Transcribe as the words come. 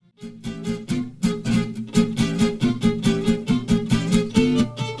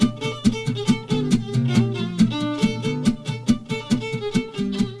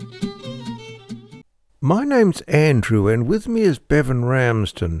name's Andrew, and with me is Bevan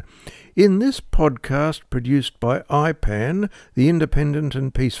Ramsden. In this podcast, produced by IPAN, the Independent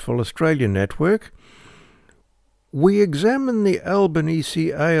and Peaceful Australia Network, we examine the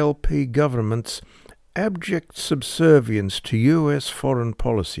Albanese ALP government's abject subservience to US foreign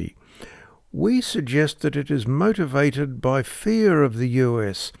policy. We suggest that it is motivated by fear of the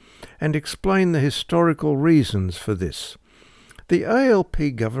US and explain the historical reasons for this. The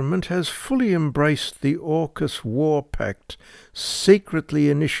ALP government has fully embraced the AUKUS war pact secretly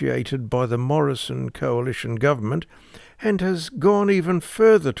initiated by the Morrison coalition government and has gone even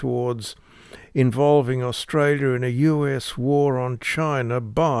further towards involving Australia in a US war on China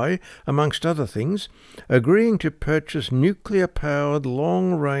by, amongst other things, agreeing to purchase nuclear-powered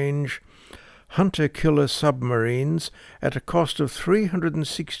long-range hunter-killer submarines at a cost of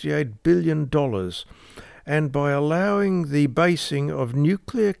 $368 billion, and by allowing the basing of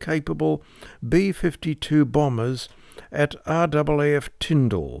nuclear-capable B-52 bombers at RAAF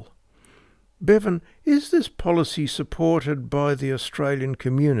Tyndall. Bevan, is this policy supported by the Australian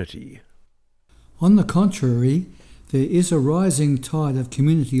community? On the contrary, there is a rising tide of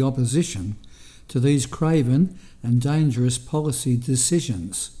community opposition to these craven and dangerous policy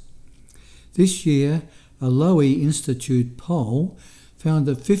decisions. This year, a Lowy Institute poll found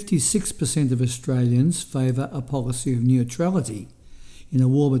that 56% of Australians favour a policy of neutrality in a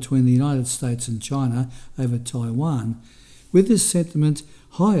war between the United States and China over Taiwan, with this sentiment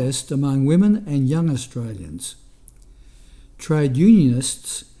highest among women and young Australians. Trade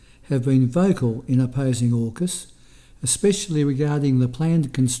unionists have been vocal in opposing AUKUS, especially regarding the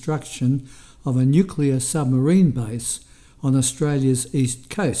planned construction of a nuclear submarine base on Australia's east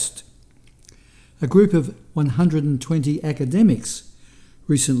coast. A group of 120 academics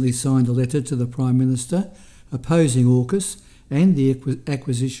recently signed a letter to the Prime Minister opposing AUKUS and the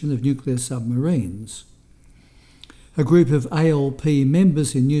acquisition of nuclear submarines. A group of ALP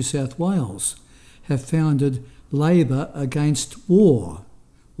members in New South Wales have founded Labour Against War,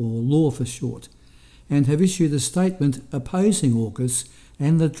 or LAW for short, and have issued a statement opposing AUKUS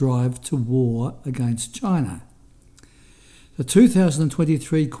and the drive to war against China. The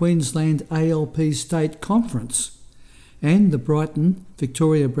 2023 Queensland ALP State Conference and the Brighton,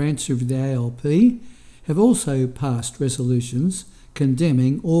 Victoria branch of the ALP have also passed resolutions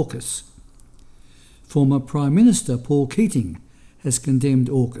condemning AUKUS. Former Prime Minister Paul Keating has condemned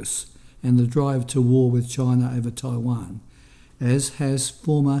AUKUS and the drive to war with China over Taiwan, as has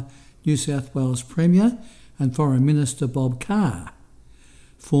former New South Wales Premier and Foreign Minister Bob Carr.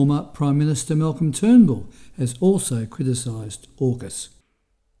 Former Prime Minister Malcolm Turnbull has also criticised AUKUS.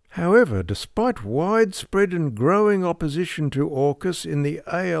 However, despite widespread and growing opposition to AUKUS in the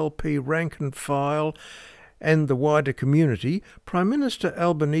ALP rank and file and the wider community, Prime Minister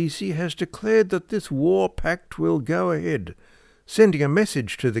Albanese has declared that this war pact will go ahead, sending a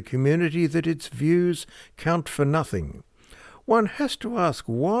message to the community that its views count for nothing. One has to ask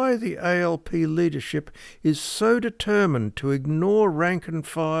why the ALP leadership is so determined to ignore rank and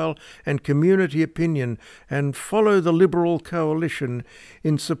file and community opinion and follow the Liberal coalition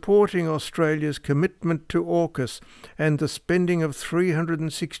in supporting Australia's commitment to AUKUS and the spending of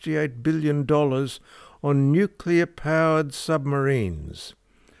 $368 billion on nuclear-powered submarines.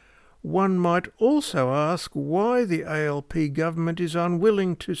 One might also ask why the ALP government is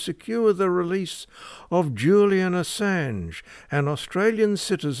unwilling to secure the release of Julian Assange, an Australian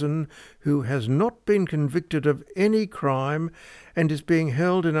citizen who has not been convicted of any crime and is being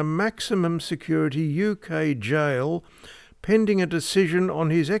held in a maximum security UK jail pending a decision on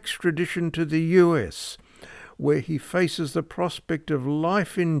his extradition to the US, where he faces the prospect of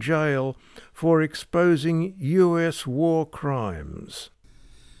life in jail for exposing US war crimes.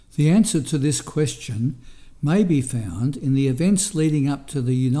 The answer to this question may be found in the events leading up to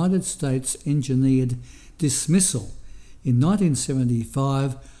the United States engineered dismissal in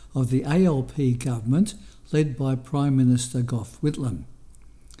 1975 of the ALP government led by Prime Minister Gough Whitlam.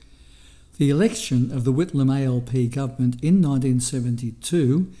 The election of the Whitlam ALP government in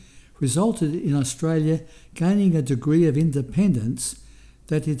 1972 resulted in Australia gaining a degree of independence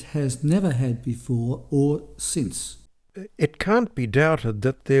that it has never had before or since. It can't be doubted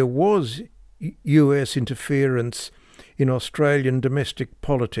that there was US interference in Australian domestic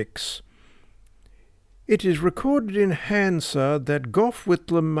politics. It is recorded in Hansard that Gough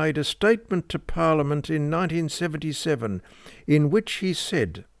Whitlam made a statement to Parliament in 1977 in which he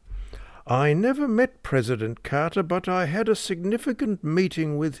said, "I never met President Carter, but I had a significant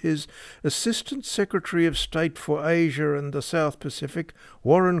meeting with his Assistant Secretary of State for Asia and the South Pacific,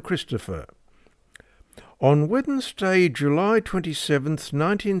 Warren Christopher. On Wednesday, July 27th,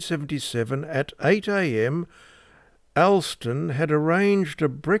 1977, at 8 a.m, Alston had arranged a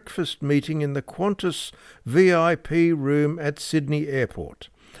breakfast meeting in the Qantas VIP room at Sydney Airport.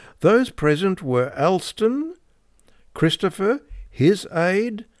 Those present were Alston, Christopher, his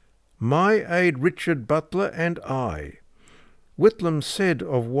aide, my aide Richard Butler, and I. Whitlam said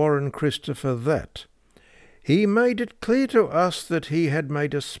of Warren Christopher that he made it clear to us that he had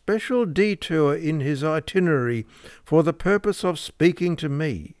made a special detour in his itinerary for the purpose of speaking to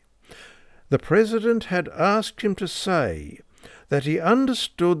me. The President had asked him to say that he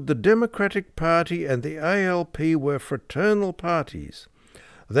understood the Democratic Party and the ALP were fraternal parties,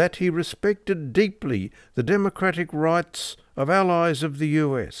 that he respected deeply the democratic rights of allies of the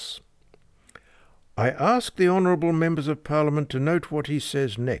US. I ask the honourable members of Parliament to note what he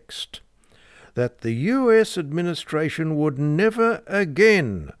says next, that the US administration would never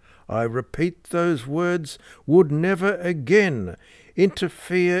again, I repeat those words, would never again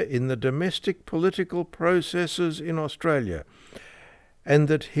interfere in the domestic political processes in Australia, and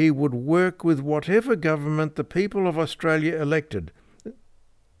that he would work with whatever government the people of Australia elected.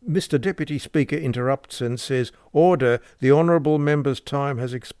 Mr. Deputy Speaker interrupts and says, "Order, the honourable member's time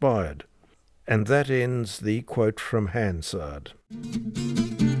has expired." And that ends the quote from Hansard.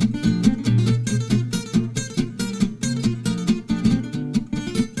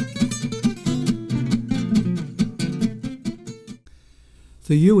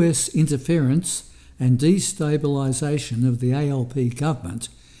 The US interference and destabilisation of the ALP government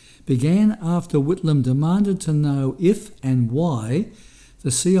began after Whitlam demanded to know if and why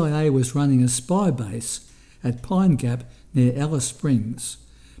the CIA was running a spy base at Pine Gap near Alice Springs,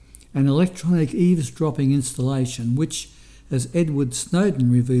 an electronic eavesdropping installation which, as Edward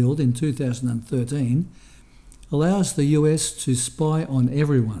Snowden revealed in 2013, allows the US to spy on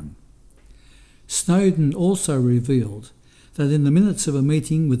everyone. Snowden also revealed that in the minutes of a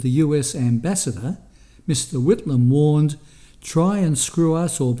meeting with the US ambassador, Mr. Whitlam warned, "Try and screw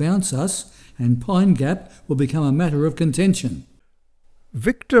us or bounce us, and Pine Gap will become a matter of contention."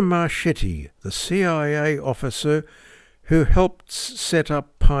 Victor Marchetti, the CIA officer who helped set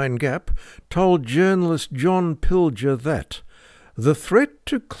up Pine Gap, told journalist John Pilger that the threat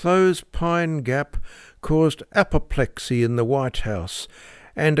to close Pine Gap caused apoplexy in the White House,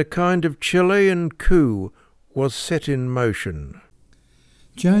 and a kind of Chilean coup was set in motion.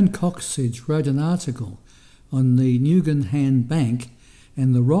 Joan Coxsedge wrote an article on the Nugan Bank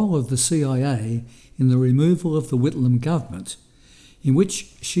and the role of the CIA in the removal of the Whitlam government, in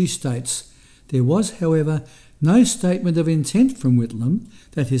which she states, "There was, however, no statement of intent from Whitlam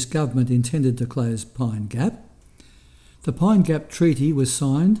that his government intended to close Pine Gap. The Pine Gap Treaty was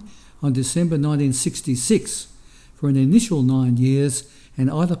signed on December 1966 for an initial 9 years, and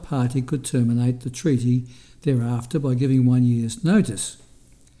either party could terminate the treaty thereafter by giving 1 year's notice.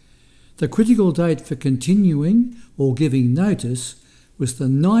 The critical date for continuing or giving notice was the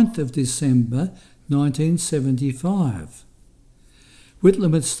 9th of December 1975.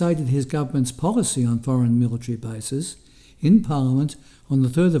 Whitlam had stated his government's policy on foreign military bases in Parliament on the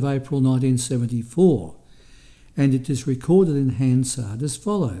 3rd of April 1974, and it is recorded in Hansard as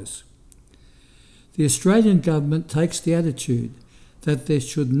follows. The Australian government takes the attitude that there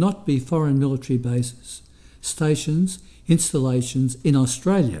should not be foreign military bases, stations, installations in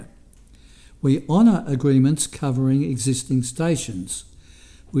Australia. We honour agreements covering existing stations.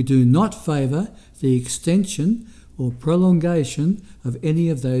 We do not favour the extension or prolongation of any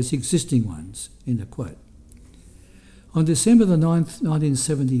of those existing ones." End of quote. On December the 9th,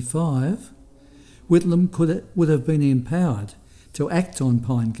 1975, Whitlam would have been empowered to act on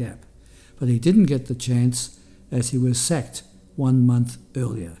Pine Gap, but he didn't get the chance as he was sacked 1 month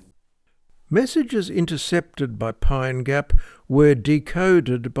earlier. Messages intercepted by Pine Gap were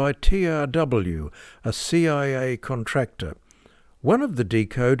decoded by TRW, a CIA contractor. One of the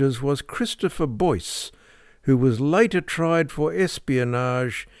decoders was Christopher Boyce, who was later tried for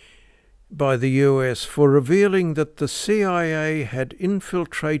espionage by the US for revealing that the CIA had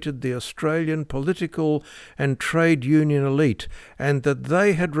infiltrated the Australian political and trade union elite, and that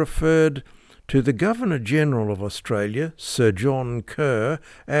they had referred to the Governor-General of Australia, Sir John Kerr,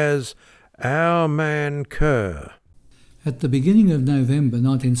 as "our man Kerr." At the beginning of November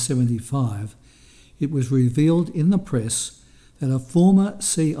 1975, it was revealed in the press that a former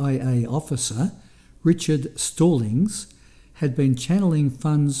CIA officer, Richard Stallings, had been channeling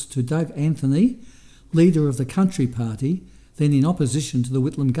funds to Doug Anthony, leader of the Country Party, then in opposition to the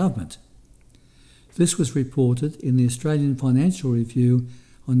Whitlam government. This was reported in the Australian Financial Review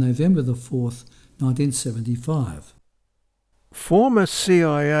on November the 4th, 1975. Former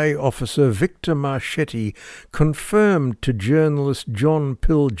CIA officer Victor Marchetti confirmed to journalist John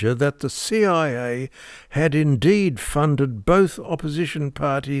Pilger that the CIA had indeed funded both opposition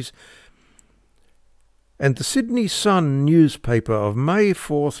parties, and the Sydney Sun newspaper of May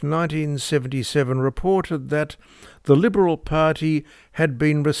 4th, 1977 reported that the Liberal Party had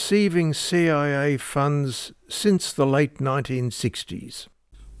been receiving CIA funds since the late 1960s.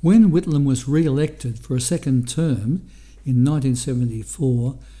 When Whitlam was re-elected for a second term in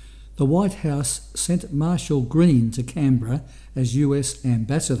 1974, the White House sent Marshall Green to Canberra as US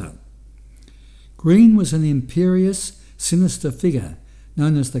ambassador. Green was an imperious, sinister figure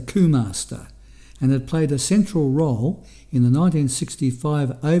known as the coup master, and had played a central role in the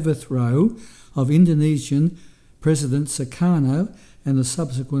 1965 overthrow of Indonesian President Sukarno and the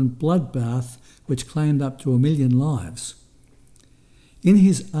subsequent bloodbath which claimed up to 1 million lives. In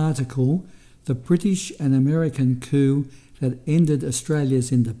his article, The British and American Coup That Ended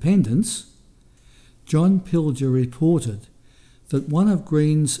Australia's Independence, John Pilger reported that one of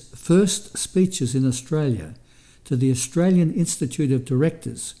Green's first speeches in Australia to the Australian Institute of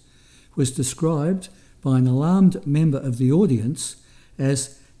Directors was described by an alarmed member of the audience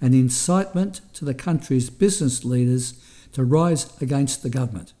as an incitement to the country's business leaders to rise against the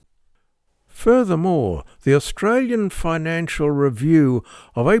government. Furthermore, the Australian Financial Review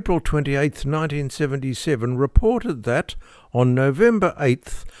of April 28, 1977 reported that, on November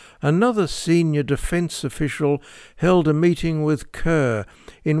 8th, another senior defence official held a meeting with Kerr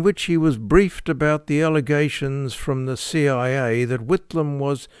in which he was briefed about the allegations from the CIA that Whitlam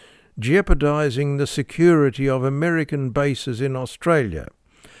was jeopardising the security of American bases in Australia.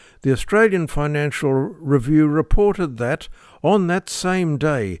 The Australian Financial Review reported that, on that same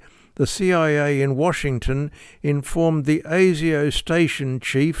day, the CIA in Washington informed the ASIO station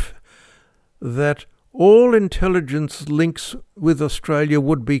chief that all intelligence links with Australia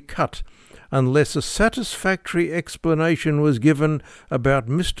would be cut unless a satisfactory explanation was given about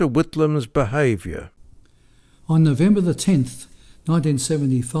Mr. Whitlam's behaviour. On November the 10th,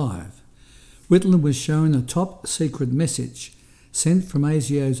 1975, Whitlam was shown a top-secret message sent from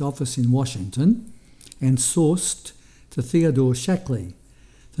ASIO's office in Washington and sourced to Theodore Shackley,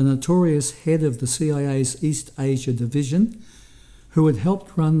 the notorious head of the CIA's East Asia Division, who had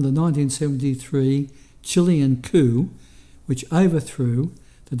helped run the 1973 Chilean coup, which overthrew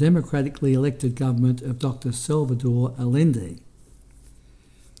the democratically elected government of Dr. Salvador Allende.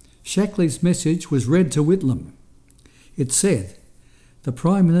 Shackley's message was read to Whitlam. It said, the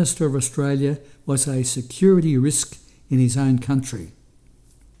Prime Minister of Australia was a security risk in his own country.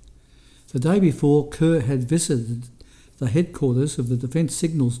 The day before, Kerr had visited the headquarters of the Defence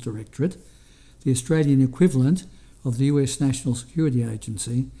Signals Directorate, the Australian equivalent of the US National Security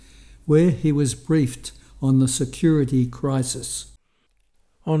Agency, where he was briefed on the security crisis.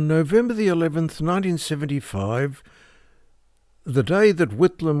 On November the 11th, 1975, the day that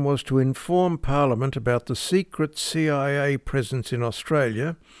Whitlam was to inform Parliament about the secret CIA presence in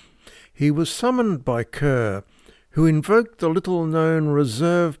Australia, he was summoned by Kerr, who invoked the little-known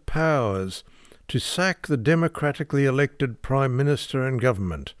reserve powers to sack the democratically elected Prime Minister and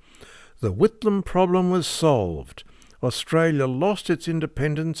government. The Whitlam problem was solved. Australia lost its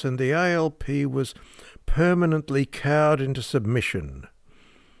independence and the ALP was permanently cowed into submission.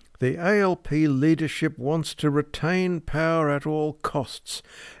 The ALP leadership wants to retain power at all costs,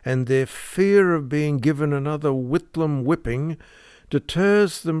 and their fear of being given another Whitlam whipping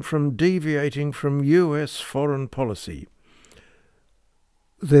deters them from deviating from US foreign policy.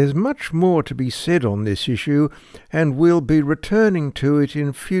 There's much more to be said on this issue, and we'll be returning to it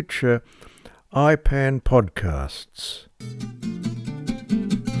in future IPAN podcasts.